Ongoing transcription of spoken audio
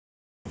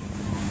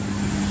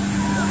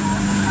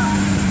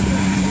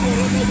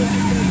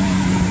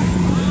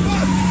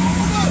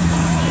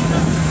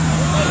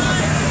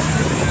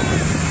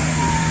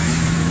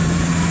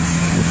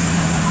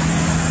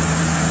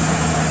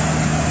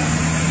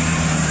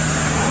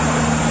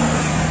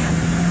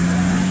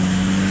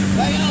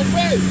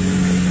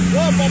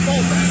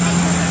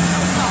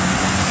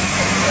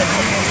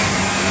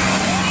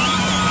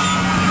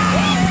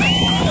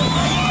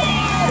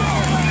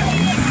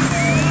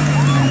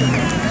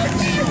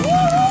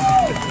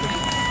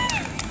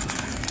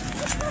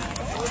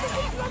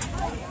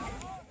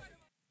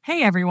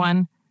Hey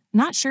everyone!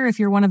 Not sure if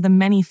you're one of the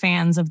many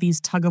fans of these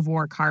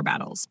tug-of-war car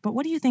battles, but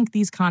what do you think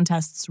these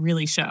contests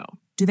really show?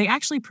 Do they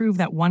actually prove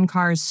that one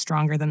car is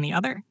stronger than the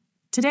other?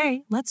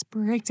 Today, let's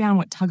break down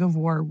what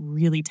tug-of-war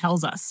really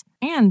tells us,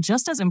 and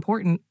just as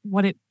important,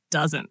 what it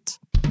doesn't.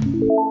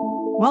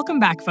 Welcome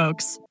back,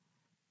 folks!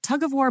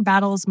 Tug-of-war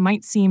battles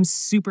might seem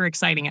super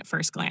exciting at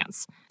first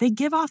glance. They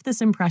give off this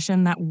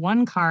impression that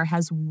one car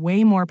has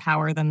way more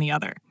power than the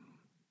other.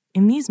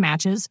 In these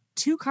matches,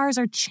 two cars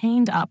are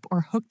chained up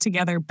or hooked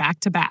together back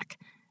to back,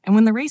 and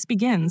when the race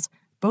begins,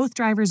 both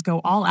drivers go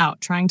all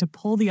out trying to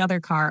pull the other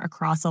car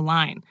across a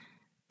line,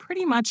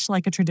 pretty much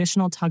like a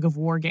traditional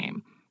tug-of-war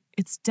game.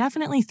 It's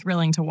definitely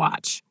thrilling to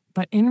watch,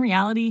 but in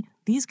reality,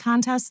 these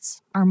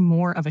contests are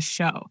more of a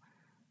show.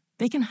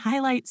 They can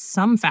highlight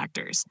some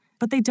factors,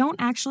 but they don't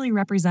actually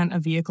represent a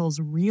vehicle's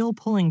real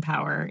pulling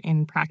power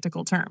in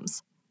practical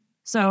terms.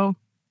 So,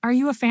 are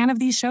you a fan of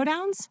these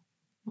showdowns?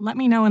 Let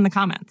me know in the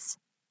comments.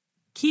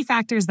 Key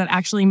factors that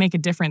actually make a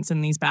difference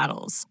in these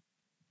battles.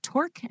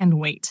 Torque and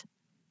weight.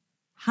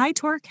 High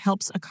torque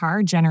helps a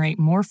car generate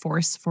more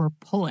force for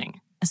pulling,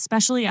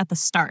 especially at the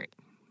start.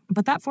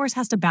 But that force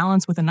has to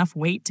balance with enough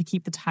weight to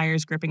keep the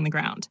tires gripping the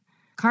ground.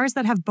 Cars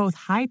that have both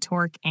high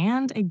torque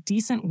and a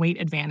decent weight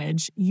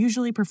advantage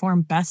usually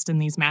perform best in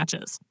these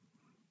matches.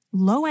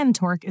 Low-end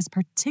torque is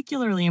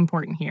particularly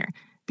important here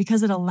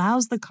because it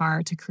allows the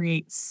car to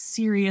create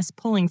serious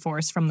pulling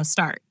force from the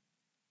start.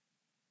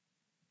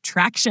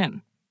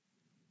 Traction.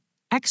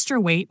 Extra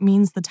weight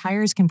means the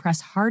tires can press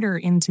harder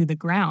into the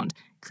ground,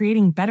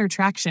 creating better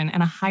traction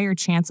and a higher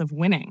chance of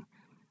winning.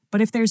 But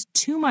if there's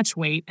too much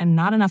weight and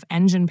not enough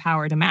engine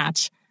power to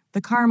match,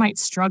 the car might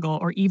struggle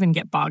or even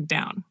get bogged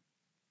down.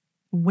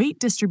 Weight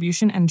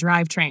distribution and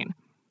drivetrain.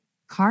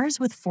 Cars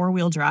with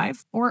four-wheel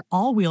drive or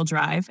all-wheel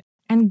drive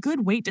and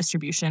good weight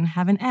distribution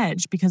have an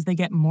edge because they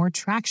get more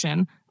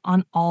traction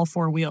on all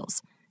four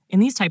wheels. In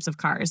these types of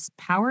cars,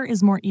 power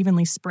is more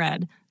evenly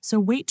spread, so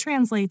weight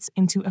translates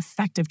into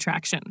effective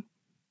traction.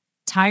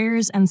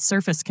 Tires and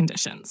surface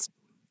conditions.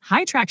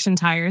 High traction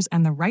tires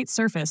and the right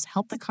surface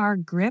help the car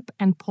grip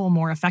and pull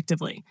more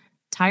effectively.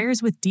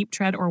 Tires with deep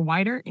tread or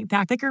wider,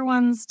 thicker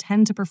ones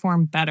tend to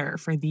perform better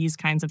for these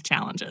kinds of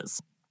challenges.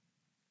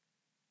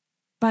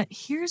 But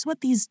here's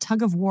what these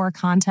tug-of-war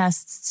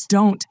contests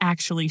don't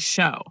actually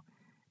show,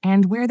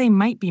 and where they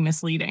might be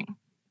misleading.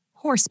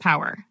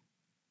 Horsepower.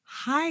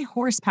 High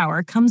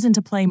horsepower comes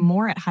into play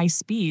more at high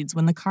speeds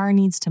when the car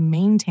needs to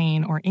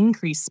maintain or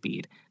increase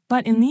speed.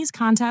 But in these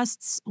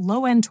contests,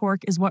 low-end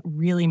torque is what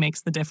really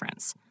makes the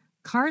difference.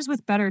 Cars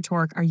with better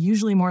torque are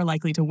usually more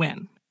likely to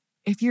win.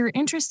 If you're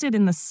interested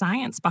in the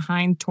science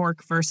behind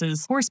torque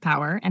versus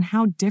horsepower and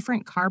how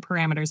different car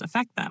parameters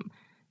affect them,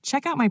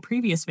 check out my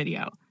previous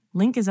video.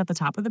 Link is at the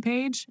top of the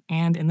page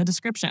and in the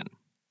description.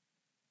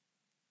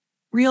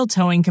 Real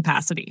towing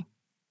capacity.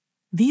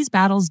 These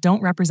battles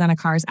don't represent a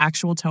car's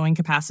actual towing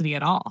capacity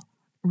at all.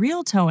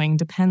 Real towing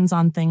depends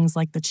on things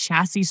like the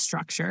chassis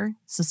structure,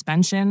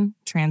 suspension,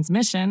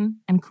 transmission,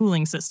 and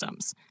cooling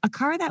systems. A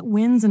car that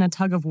wins in a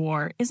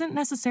tug-of-war isn't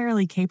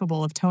necessarily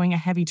capable of towing a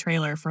heavy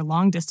trailer for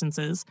long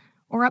distances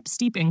or up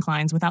steep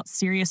inclines without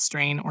serious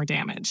strain or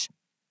damage.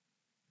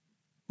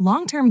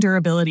 Long-term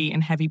durability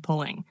in heavy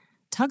pulling.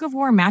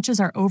 Tug-of-war matches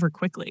are over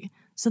quickly,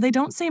 so they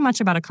don't say much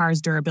about a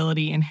car's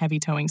durability in heavy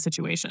towing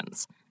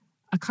situations.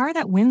 A car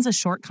that wins a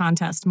short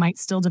contest might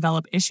still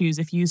develop issues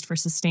if used for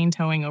sustained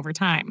towing over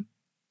time.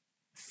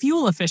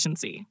 Fuel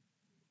efficiency.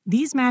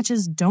 These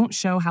matches don't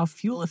show how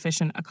fuel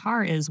efficient a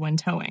car is when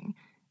towing.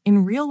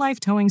 In real-life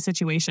towing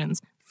situations,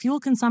 fuel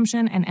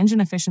consumption and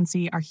engine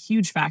efficiency are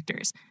huge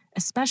factors,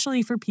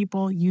 especially for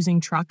people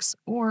using trucks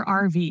or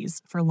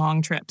RVs for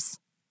long trips.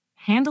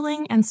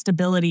 Handling and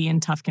stability in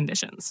tough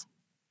conditions.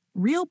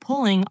 Real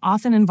pulling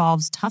often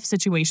involves tough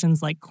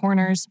situations like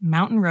corners,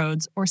 mountain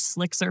roads, or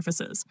slick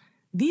surfaces.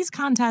 These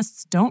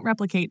contests don't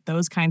replicate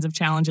those kinds of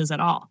challenges at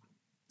all.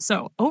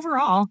 So,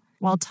 overall,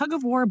 while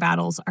tug-of-war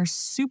battles are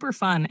super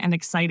fun and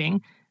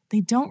exciting,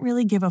 they don't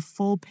really give a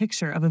full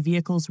picture of a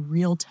vehicle's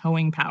real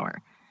towing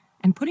power.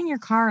 And putting your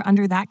car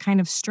under that kind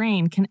of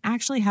strain can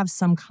actually have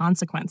some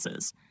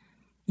consequences.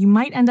 You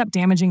might end up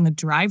damaging the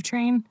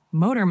drivetrain,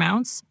 motor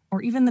mounts,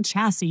 or even the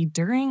chassis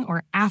during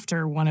or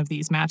after one of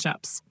these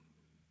matchups.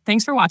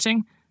 Thanks for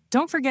watching.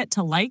 Don't forget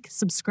to like,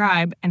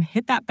 subscribe, and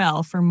hit that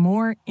bell for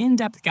more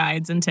in-depth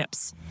guides and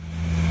tips.